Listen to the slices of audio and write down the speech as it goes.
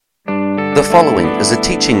The following is a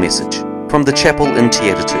teaching message from the chapel in Te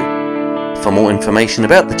Atatu. For more information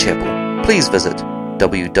about the chapel, please visit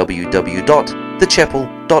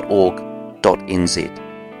www.thechapel.org.nz.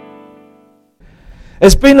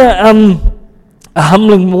 It's been a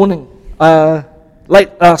humbling morning. Late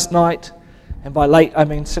last night, and by late I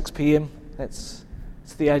mean 6 p.m. It's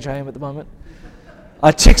the age I am at the moment.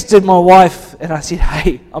 I texted my wife and I said,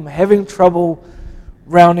 hey, I'm having trouble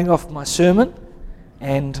rounding off my sermon,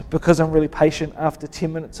 and because I'm really patient, after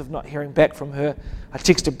 10 minutes of not hearing back from her, I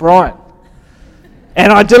texted Brian.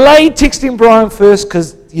 And I delayed texting Brian first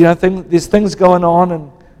because, there's things going on,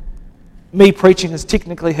 and me preaching is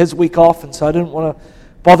technically his week off, and so I didn't want to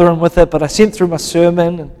bother him with it, but I sent through my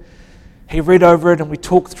sermon, and he read over it, and we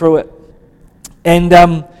talked through it. And,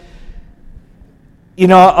 I've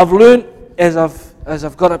learned as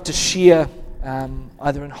I've got up to share,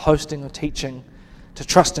 either in hosting or teaching, to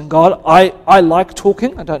trust in God. I like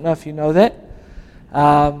talking. I don't know if you know that.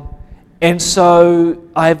 And so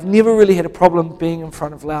I've never really had a problem being in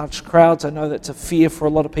front of large crowds. I know that's a fear for a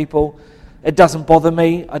lot of people. It doesn't bother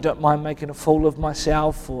me. I don't mind making a fool of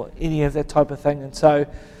myself or any of that type of thing. And so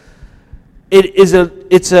it's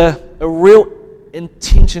a real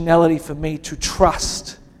intentionality for me to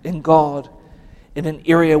trust in God in an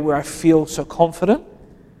area where I feel so confident.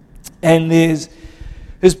 And there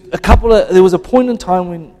was a point in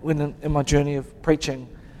time when in my journey of preaching,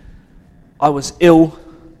 I was ill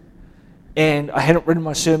and I hadn't written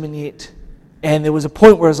my sermon yet. And there was a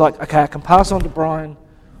point where I was like, okay, I can pass on to Brian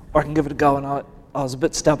or I can give it a go. And I was a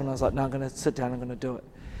bit stubborn. I was like, no, I'm going to sit down, I'm going to do it.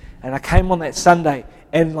 And I came on that Sunday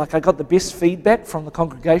and I got the best feedback from the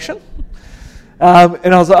congregation.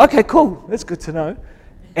 And I was like, okay, cool, that's good to know.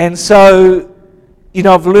 And so,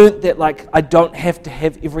 I've learned that I don't have to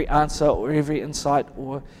have every answer or every insight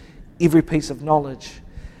or every piece of knowledge.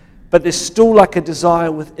 But there's still a desire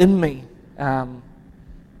within me,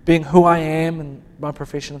 being who I am and my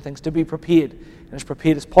profession and things, to be prepared and as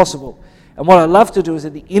prepared as possible. And what I love to do is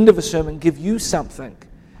at the end of a sermon give you something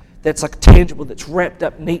that's tangible, that's wrapped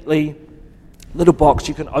up neatly, little box,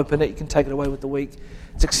 you can open it, you can take it away with the week.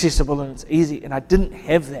 It's accessible and it's easy, and I didn't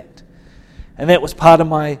have that. And that was part of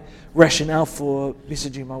my rationale for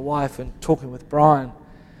messaging my wife and talking with Brian.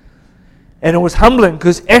 And it was humbling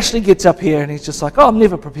because Ashley gets up here and he's just like, oh, I'm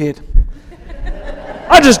never prepared.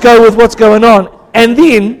 I just go with what's going on. And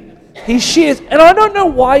then he shares, and I don't know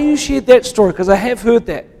why you shared that story because I have heard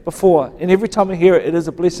that before, and every time I hear it, it is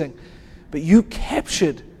a blessing. But you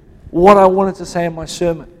captured what I wanted to say in my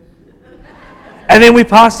sermon. And then we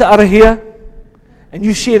passed it out of here, and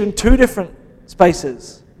you shared in 2 different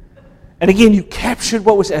spaces. And again, you captured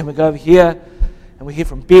what was saying. And we go over here, and we hear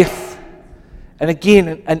from Beth. And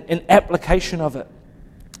again, an application of it.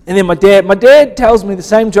 And then my dad tells me the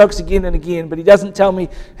same jokes again and again, but he doesn't tell me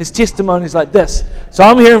his testimonies like this. So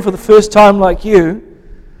I'm hearing for the first time, like you,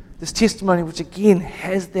 this testimony which again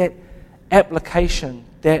has that application,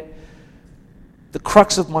 that the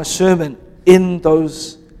crux of my sermon in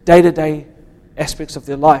those day-to-day aspects of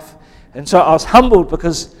their life. And so I was humbled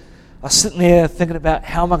because I was sitting there thinking about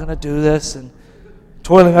how am I going to do this and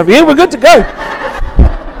toiling over here. We're good to go.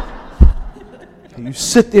 You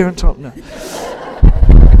sit there and talk. No.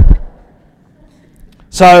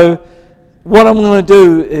 So what I'm going to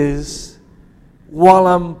do is, while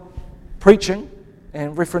I'm preaching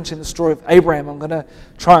and referencing the story of Abraham, I'm going to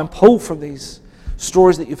try and pull from these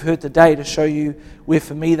stories that you've heard today to show you where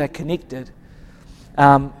for me they're connected.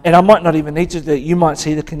 And I might not even need to do that. You might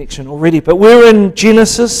see the connection already. But we're in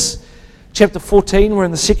Genesis chapter 14. We're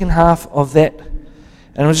in the second half of that.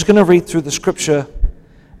 And I'm just going to read through the scripture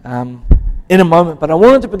in a moment. But I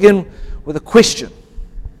wanted to begin with a question.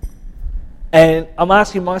 And I'm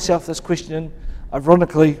asking myself this question,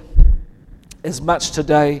 ironically, as much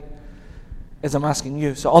today as I'm asking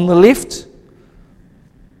you. So on the left,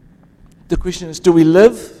 the question is, do we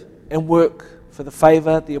live and work for the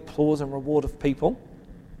favour, the applause and reward of people?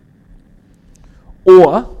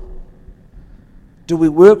 Or do we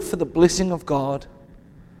work for the blessing of God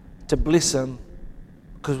to bless Him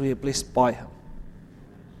because we are blessed by Him?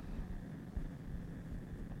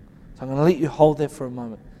 So I'm going to let you hold that for a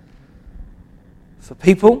moment. For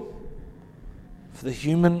people, for the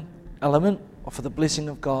human element, or for the blessing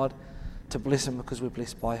of God to bless Him because we're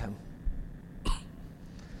blessed by Him.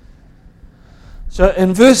 So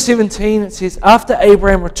in verse 17 it says, after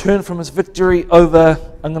Abraham returned from his victory over,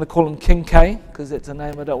 I'm going to call him King K, because that's a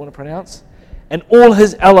name I don't want to pronounce, and all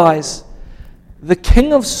his allies, the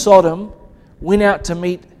king of Sodom went out to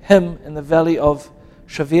meet him in the valley of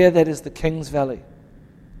Shavir, that is the king's valley.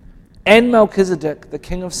 And Melchizedek, the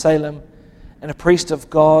king of Salem, and a priest of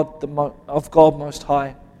God, of God Most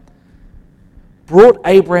High. brought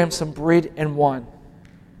Abraham some bread and wine.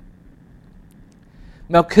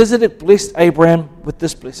 Melchizedek blessed Abraham with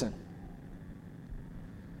this blessing.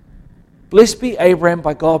 Blessed be Abraham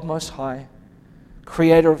by God Most High,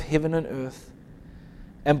 creator of heaven and earth,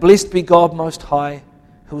 and blessed be God Most High,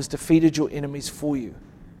 who has defeated your enemies for you.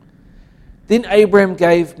 Then Abraham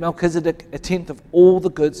gave Melchizedek a tenth of all the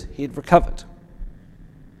goods he had recovered.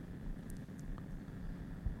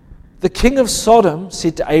 The king of Sodom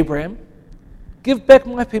said to Abraham, "Give back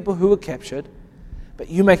my people who were captured, but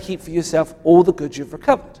you may keep for yourself all the goods you've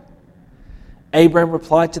recovered." Abraham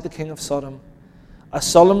replied to the king of Sodom, "I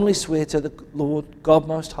solemnly swear to the Lord God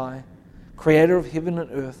Most High, creator of heaven and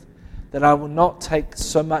earth, that I will not take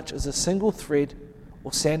so much as a single thread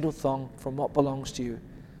or sandal thong from what belongs to you.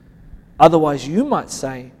 Otherwise you might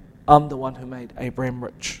say, I'm the one who made Abraham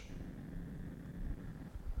rich.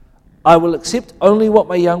 I will accept only what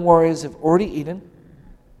my young warriors have already eaten,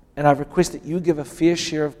 and I request that you give a fair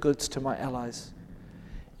share of goods to my allies,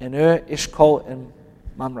 in Eshcol, and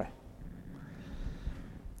Mamre."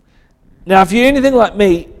 Now, if you're anything like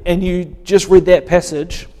me and you just read that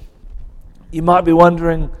passage, you might be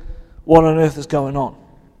wondering what on earth is going on.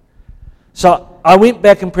 So I went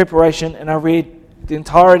back in preparation and I read the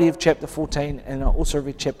entirety of chapter 14, and I also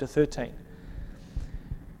read chapter 13.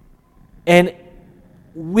 And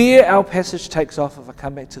where our passage takes off, if I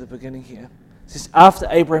come back to the beginning here, it says, after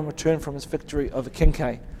Abraham returned from his victory over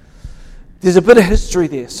Kincaid. There's a bit of history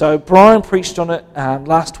there. So Brian preached on it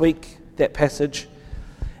last week, that passage.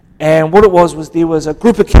 And what it was there was a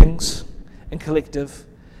group of kings in collective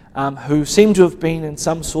who seemed to have been in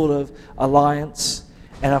some sort of alliance,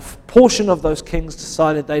 and a portion of those kings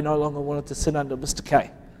decided they no longer wanted to sit under Mr.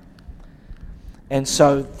 K. And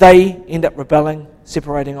so they end up rebelling,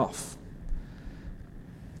 separating off.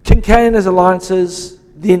 Kincaid and his alliances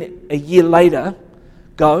then a year later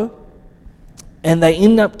go, and they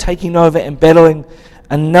end up taking over and battling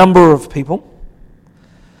a number of people,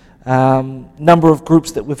 number of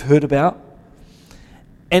groups that we've heard about.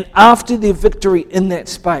 And after their victory in that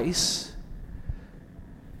space,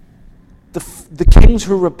 the kings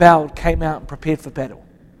who rebelled came out and prepared for battle.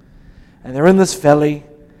 And they're in this valley,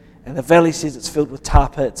 and the valley says it's filled with tar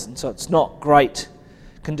pits, and so it's not great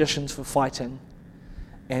conditions for fighting.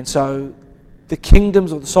 And so the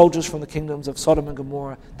kingdoms, or the soldiers from the kingdoms of Sodom and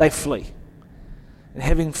Gomorrah, they flee. And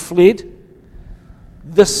having fled,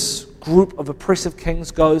 this group of oppressive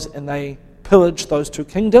kings goes and they pillage those two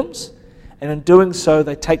kingdoms, and in doing so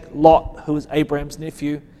they take Lot, who is Abraham's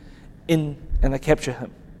nephew, in, and they capture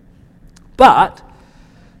him. But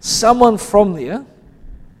someone from there,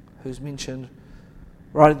 who's mentioned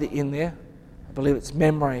right at the end there, I believe it's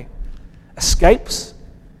Mamre, escapes,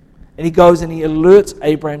 and he goes and he alerts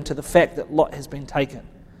Abraham to the fact that Lot has been taken.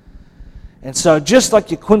 And so just like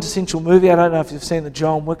your quintessential movie, I don't know if you've seen the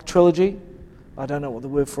John Wick trilogy. I don't know what the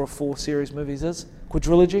word for a 4-series movies is.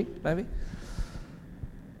 Quadrilogy, maybe.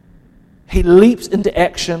 He leaps into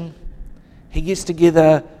action. He gets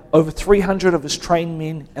together over 300 of his trained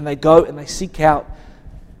men, and they go and they seek out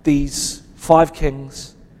these 5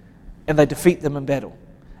 kings, and they defeat them in battle.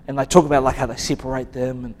 And they talk about like how they separate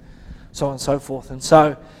them and so on and so forth. And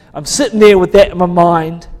so I'm sitting there with that in my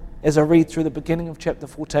mind as I read through the beginning of chapter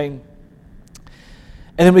 14.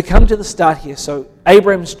 And then we come to the start here. So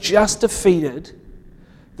Abraham's just defeated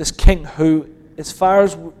this king who, as far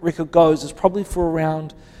as record goes, is probably for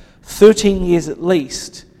around 13 years at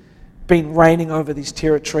least, been reigning over these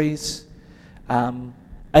territories.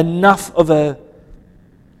 Enough of a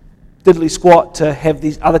diddly squat to have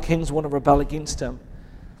these other kings want to rebel against him.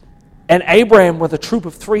 And Abraham, with a troop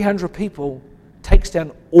of 300 people, takes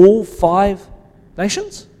down all 5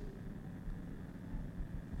 nations,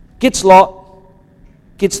 gets Lot,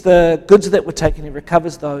 gets the goods that were taken, he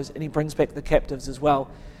recovers those, and he brings back the captives as well.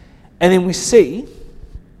 And then we see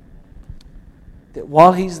that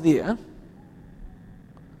while he's there,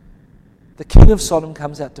 the king of Sodom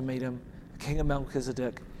comes out to meet him, the king of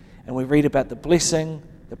Melchizedek, and we read about the blessing,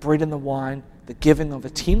 the bread and the wine, the giving of a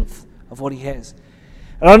tenth of what he has.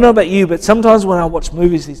 And I don't know about you, but sometimes when I watch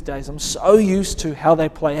movies these days, I'm so used to how they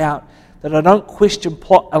play out that I don't question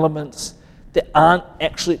plot elements that aren't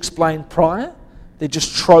actually explained prior. They're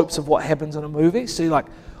just tropes of what happens in a movie. So like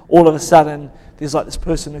all of a sudden, there's like this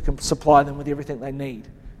person who can supply them with everything they need,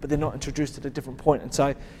 but they're not introduced at a different point. And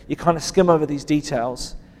so you kind of skim over these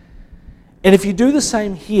details. And if you do the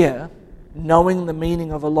same here, knowing the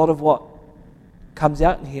meaning of a lot of what comes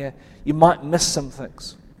out in here, you might miss some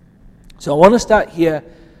things. So I want to start here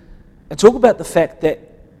and talk about the fact that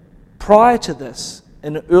prior to this,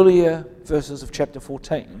 in the earlier verses of chapter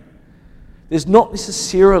 14, there's not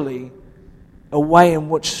necessarily a way in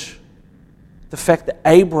which the fact that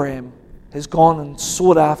Abraham has gone and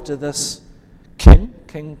sought after this King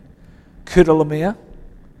Kedorlaomer.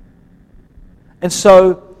 And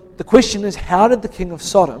so the question is, how did the king of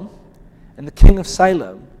Sodom and the king of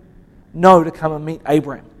Salem know to come and meet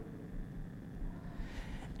Abraham?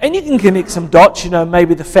 And you can connect some dots,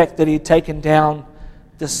 maybe the fact that he had taken down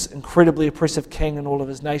this incredibly oppressive king and all of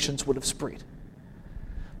his nations would have spread.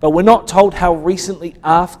 But we're not told how recently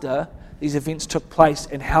after these events took place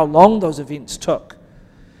and how long those events took.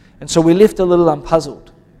 And so we're left a little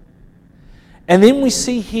unpuzzled. And then we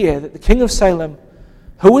see here that the king of Salem,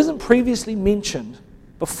 who isn't previously mentioned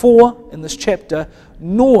before in this chapter,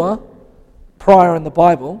 nor prior in the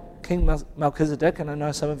Bible, King Melchizedek, and I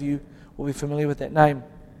know some of you will be familiar with that name,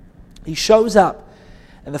 he shows up,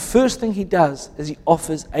 and the first thing he does is he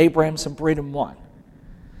offers Abraham some bread and wine.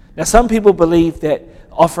 Now, some people believe that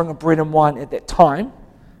offering of bread and wine at that time,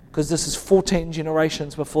 because this is 14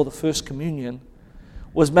 generations before the first communion,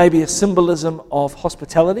 was maybe a symbolism of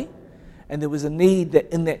hospitality, and there was a need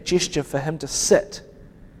that in that gesture for him to sit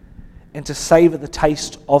and to savor the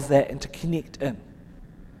taste of that and to connect in.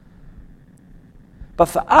 But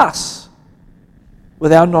for us,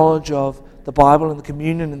 with our knowledge of the Bible and the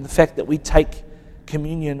communion and the fact that we take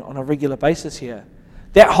communion on a regular basis here,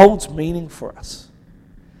 that holds meaning for us.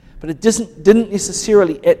 But it didn't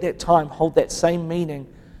necessarily at that time hold that same meaning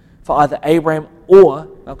for either Abraham or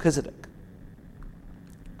Melchizedek.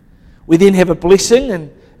 We then have a blessing,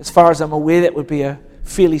 and as far as I'm aware, that would be a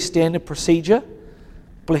fairly standard procedure.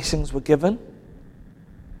 Blessings were given.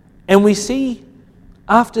 And we see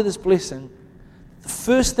after this blessing, the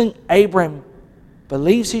first thing Abraham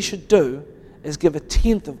believes he should do is give a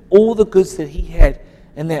tenth of all the goods that he had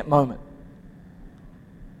in that moment.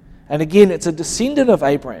 And again, it's a descendant of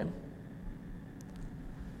Abraham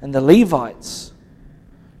and the Levites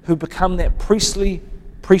who become that priestly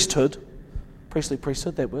priesthood,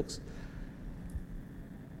 that works,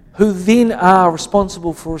 who then are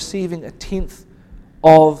responsible for receiving a tenth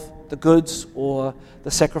of the goods or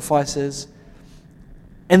the sacrifices.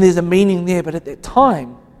 And there's a meaning there, but at that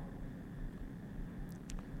time,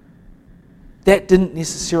 that didn't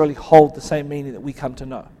necessarily hold the same meaning that we come to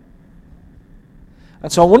know.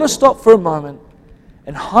 And so I want to stop for a moment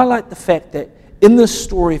and highlight the fact that in this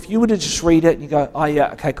story, if you were to just read it and you go, oh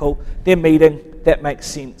yeah, okay, cool, they're meeting, that makes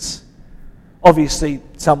sense. Obviously,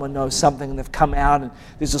 someone knows something and they've come out and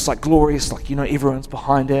there's this glorious, everyone's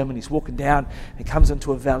behind him and he's walking down and he comes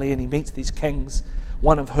into a valley and he meets these kings,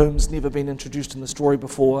 one of whom's never been introduced in the story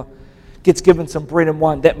before, gets given some bread and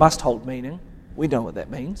wine. That must hold meaning. We know what that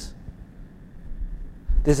means.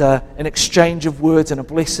 There's an exchange of words and a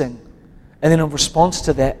blessing. And then in response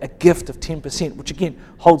to that, a gift of 10%, which again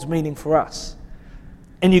holds meaning for us.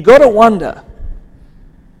 And you've got to wonder,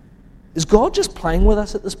 is God just playing with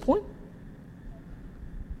us at this point?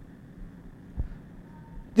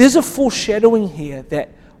 There's a foreshadowing here that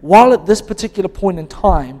while at this particular point in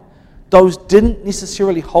time, those didn't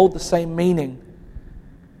necessarily hold the same meaning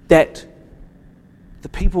that the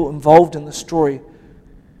people involved in the story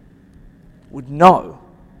would know.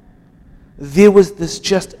 There was this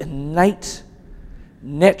just innate,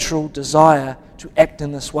 natural desire to act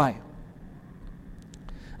in this way.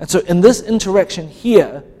 And so in this interaction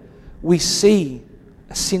here, we see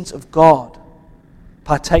a sense of God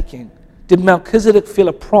partaking. Did Melchizedek feel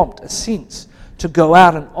a prompt, a sense, to go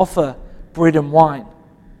out and offer bread and wine?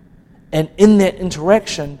 And in that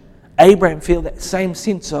interaction, Abraham feel that same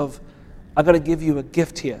sense of, I've got to give you a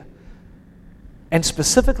gift here. And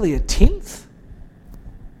specifically a tenth?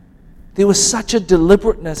 There was such a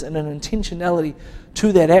deliberateness and an intentionality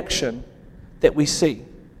to that action that we see.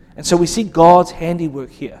 And so we see God's handiwork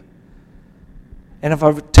here. And if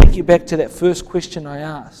I take you back to that first question I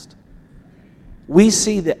asked, we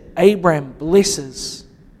see that Abraham blesses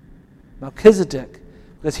Melchizedek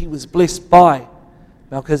because he was blessed by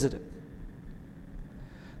Melchizedek.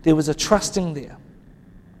 There was a trusting there.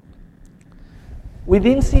 We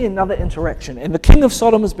then see another interaction. And the king of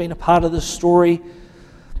Sodom has been a part of this story.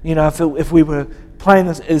 You know, if we were playing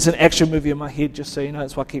this, it's an action movie in my head, just so you know,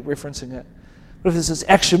 that's why I keep referencing it. But if there's this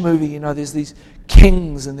action movie, you know, there's these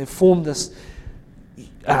kings and they've formed this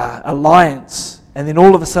alliance, and then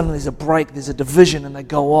all of a sudden there's a break, there's a division, and they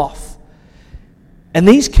go off. And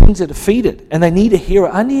these kings are defeated, and they need a hero.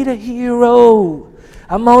 I need a hero.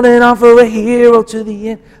 I'm holding on for a hero to the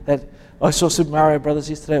end. I saw Super Mario Brothers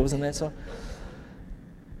yesterday, wasn't that song?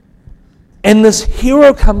 And this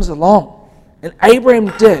hero comes along, and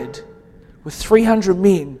Abraham did with 300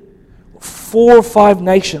 men, 4 or 5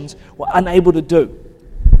 nations were unable to do.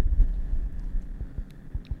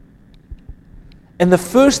 And the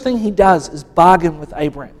first thing he does is bargain with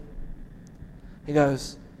Abraham. He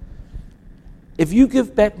goes, if you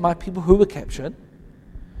give back my people who were captured,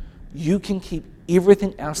 you can keep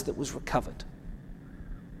everything else that was recovered.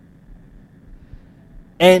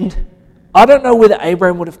 And I don't know whether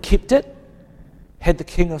Abraham would have kept it had the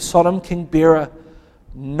king of Sodom, King Bera,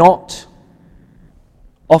 not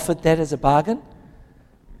offered that as a bargain.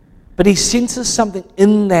 But he senses something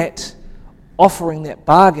in that offering, that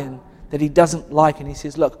bargain, that he doesn't like. And he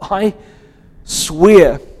says, look, I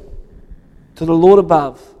swear to the Lord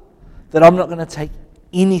above that I'm not going to take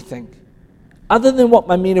anything other than what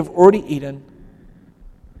my men have already eaten,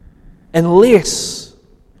 unless,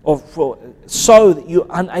 so that you're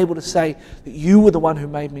unable to say that you were the one who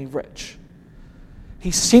made me rich.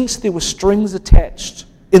 He sensed there were strings attached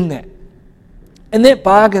in that. And that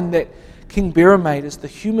bargain that King Bera made is the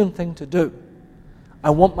human thing to do. I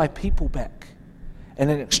want my people back. And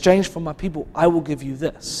in exchange for my people, I will give you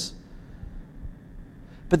this.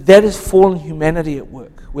 But that is fallen humanity at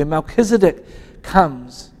work, where Melchizedek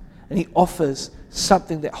comes and he offers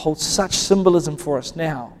something that holds such symbolism for us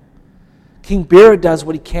now. King Bera does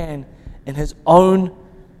what he can in his own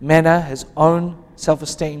manner, his own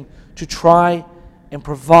self-esteem, to try and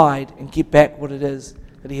provide and get back what it is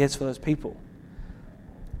that he has for those people.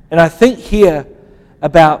 And I think here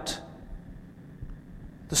about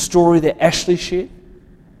the story that Ashley shared,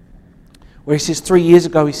 where he says 3 years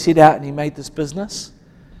ago he set out and he made this business,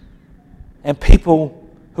 and people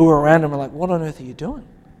who were around him are like, what on earth are you doing?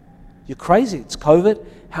 You're crazy, it's COVID,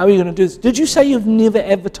 how are you going to do this? Did you say you've never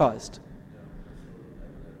advertised?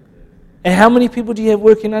 And how many people do you have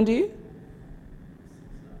working under you?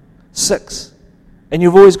 6. And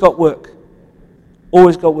you've always got work.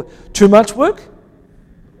 Always got work. Too much work?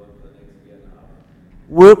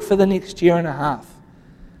 Work for the next year and a half.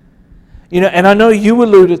 You know, and I know you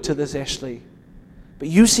alluded to this, Ashley, but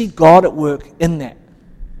you see God at work in that.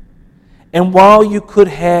 And while you could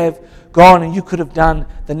have gone and you could have done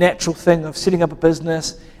the natural thing of setting up a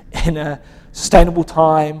business in a sustainable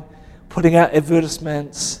time, putting out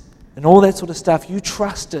advertisements and all that sort of stuff, you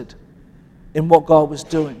trusted in what God was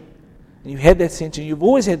doing. And you had that sense, and you've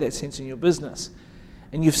always had that sense in your business.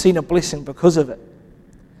 And you've seen a blessing because of it.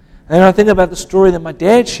 And I think about the story that my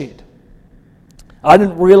dad shared. I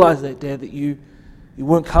didn't realize that, Dad, that you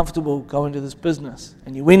weren't comfortable going to this business.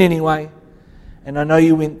 And you went anyway. And I know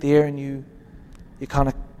you went there and you kind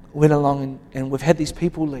of went along and we've had these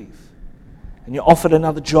people leave. And you're offered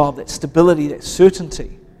another job, that stability, that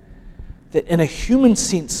certainty, that in a human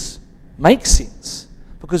sense makes sense.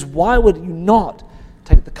 Because why would you not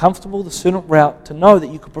take the comfortable, the certain route to know that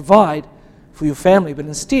you could provide for your family, but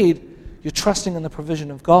instead you're trusting in the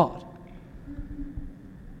provision of God.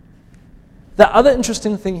 The other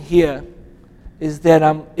interesting thing here is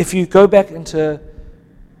that if you go back into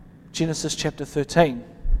Genesis chapter 13,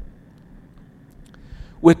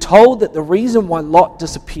 we're told that the reason why Lot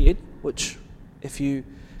disappeared, which if you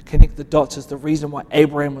connect the dots is the reason why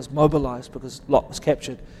Abraham was mobilized because Lot was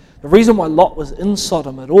captured, the reason why Lot was in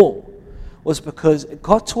Sodom at all was because it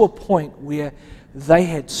got to a point where they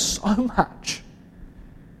had so much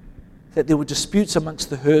that there were disputes amongst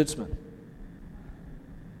the herdsmen.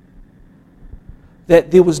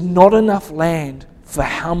 That there was not enough land for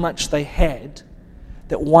how much they had,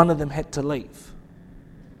 that one of them had to leave.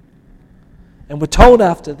 And we're told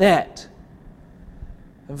after that,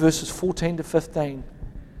 in verses 14 to 15,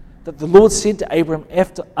 that the Lord said to Abram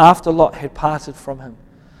after Lot had parted from him,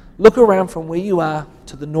 look around from where you are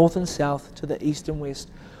to the north and south, to the east and west.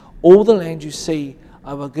 All the land you see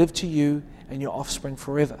I will give to you and your offspring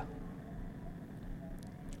forever.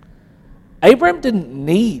 Abram didn't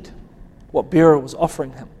need what Bera was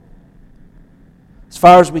offering him. As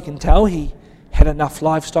far as we can tell, he had enough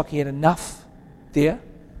livestock, he had enough there,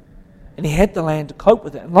 and he had the land to cope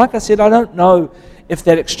with it. And like I said, I don't know if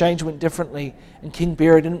that exchange went differently and King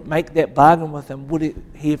Bera didn't make that bargain with him, would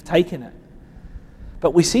he have taken it?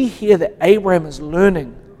 But we see here that Abraham is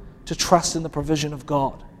learning to trust in the provision of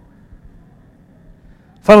God.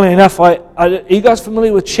 Funnily enough, are you guys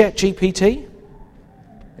familiar with ChatGPT?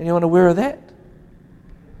 Anyone aware of that?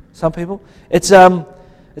 Some people? It's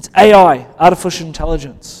AI, artificial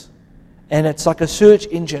intelligence. And it's like a search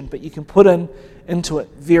engine, but you can put into it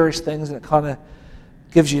various things and it kind of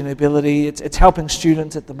gives you an ability. It's helping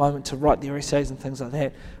students at the moment to write their essays and things like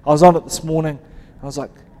that. I was on it this morning. I was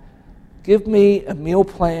like, give me a meal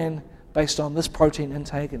plan based on this protein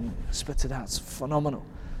intake, and it spits it out. It's phenomenal.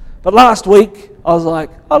 But last week, I was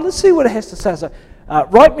like, let's see what it has to say. So,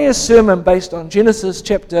 write me a sermon based on Genesis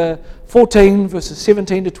chapter 14, verses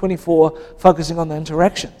 17 to 24, focusing on the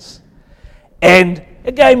interactions. And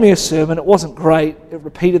it gave me a sermon. It wasn't great. It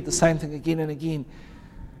repeated the same thing again and again.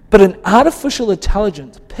 But an artificial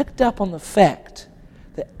intelligence picked up on the fact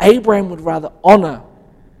that Abraham would rather honor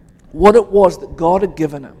what it was that God had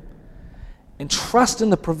given him and trust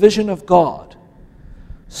in the provision of God,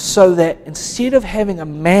 so that instead of having a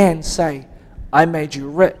man say, I made you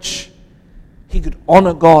rich, he could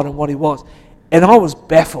honor God in what he was. And I was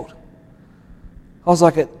baffled. I was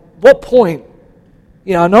like, at what point,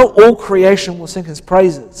 I know all creation will sing his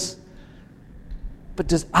praises, but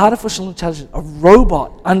does artificial intelligence, a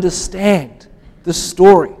robot, understand this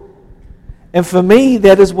story? And for me,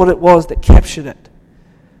 that is what it was that captured it.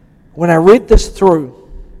 When I read this through,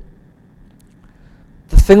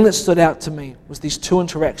 the thing that stood out to me was these two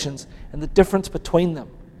interactions and the difference between them.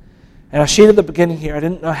 And I shared at the beginning here, I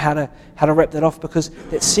didn't know how to wrap that off, because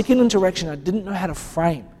that second interaction I didn't know how to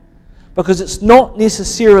frame. Because it's not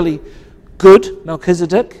necessarily good,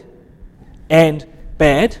 Melchizedek, and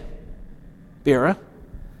bad, Bera.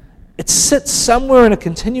 It sits somewhere in a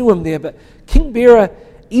continuum there, but King Bera,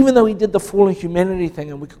 even though he did the fallen humanity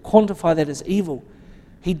thing, and we could quantify that as evil,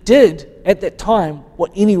 he did, at that time,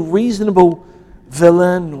 what any reasonable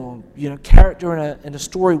villain or character in a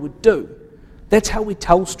story would do. That's how we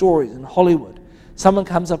tell stories in Hollywood. Someone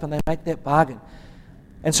comes up and they make that bargain.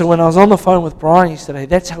 And so when I was on the phone with Brian yesterday,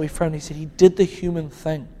 that's how he framed it. He said he did the human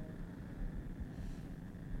thing.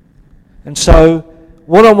 And so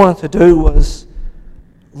what I wanted to do was,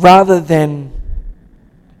 rather than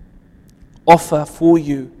offer for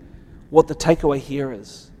you what the takeaway here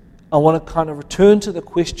is, I want to kind of return to the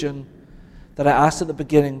question that I asked at the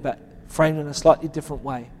beginning, but framed in a slightly different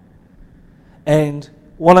way. And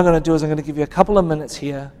what I'm going to do is I'm going to give you a couple of minutes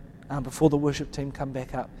here before the worship team come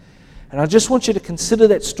back up. And I just want you to consider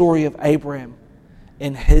that story of Abraham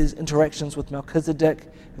and his interactions with Melchizedek,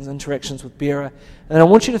 his interactions with Bera. And then I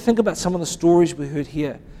want you to think about some of the stories we heard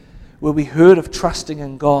here, where we heard of trusting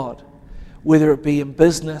in God, whether it be in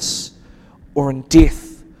business or in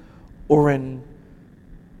death or in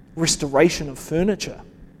restoration of furniture,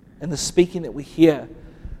 and the speaking that we hear.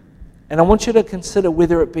 And I want you to consider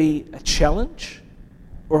whether it be a challenge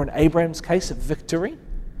or in Abraham's case, a victory.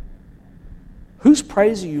 Whose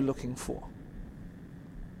praise are you looking for?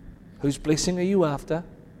 Whose blessing are you after?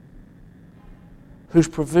 Whose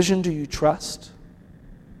provision do you trust?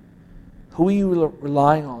 Who are you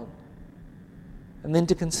relying on? And then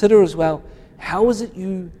to consider as well, how is it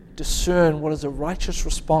you discern what is a righteous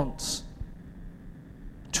response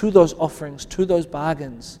to those offerings, to those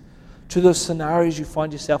bargains, to those scenarios you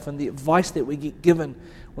find yourself in, the advice that we get given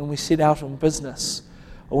when we set out on business,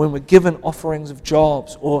 or when we're given offerings of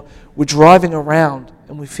jobs, or we're driving around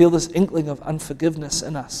and we feel this inkling of unforgiveness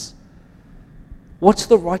in us. What's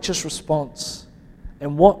the righteous response?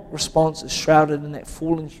 And what response is shrouded in that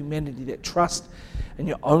fallen humanity, that trust in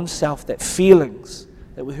your own self, that feelings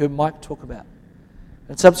that we heard Mike talk about?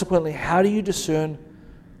 And subsequently, how do you discern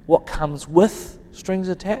what comes with strings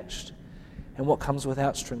attached and what comes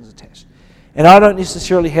without strings attached? And I don't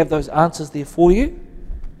necessarily have those answers there for you,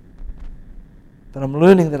 but I'm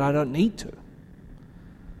learning that I don't need to.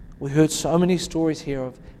 We heard so many stories here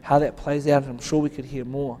of how that plays out, and I'm sure we could hear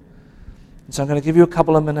more. And so I'm going to give you a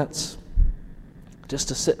couple of minutes just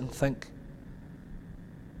to sit and think.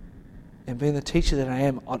 And being the teacher that I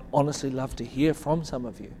am, I'd honestly love to hear from some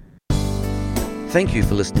of you. Thank you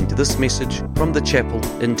for listening to this message from the chapel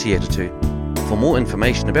in Te Atatu. For more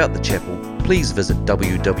information about the chapel, please visit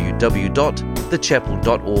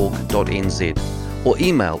www.thechapel.org.nz or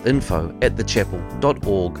email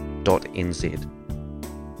info@thechapel.org.nz.